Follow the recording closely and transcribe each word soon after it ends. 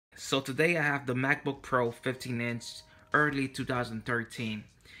So today I have the MacBook Pro 15-inch early 2013,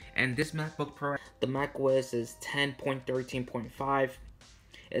 and this MacBook Pro, the Mac OS is 10.13.5.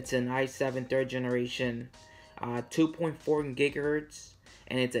 It's an i7 3rd generation, 2.4 gigahertz,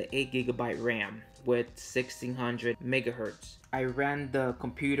 and it's an 8 GB RAM with 1600 megahertz. I ran the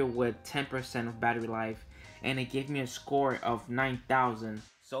computer with 10% of battery life, and it gave me a score of 9,000.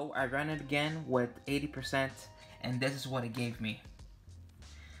 So I ran it again with 80%, and this is what it gave me.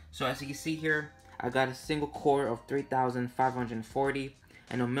 So as you can see here, I got a single core of 3,540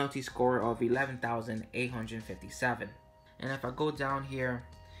 and a multi-score of 11,857. And if I go down here,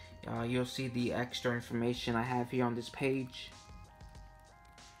 you'll see the extra information I have here on this page.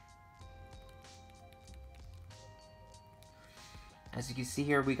 As you can see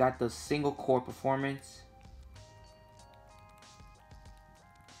here, we got the single core performance.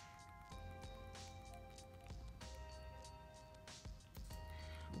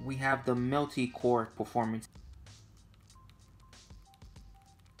 We have the multi-core performance.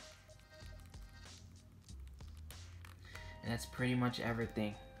 And that's pretty much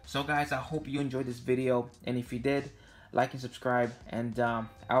everything. So guys, I hope you enjoyed this video, and if you did, like and subscribe, and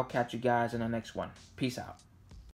I'll catch you guys in the next one. Peace out.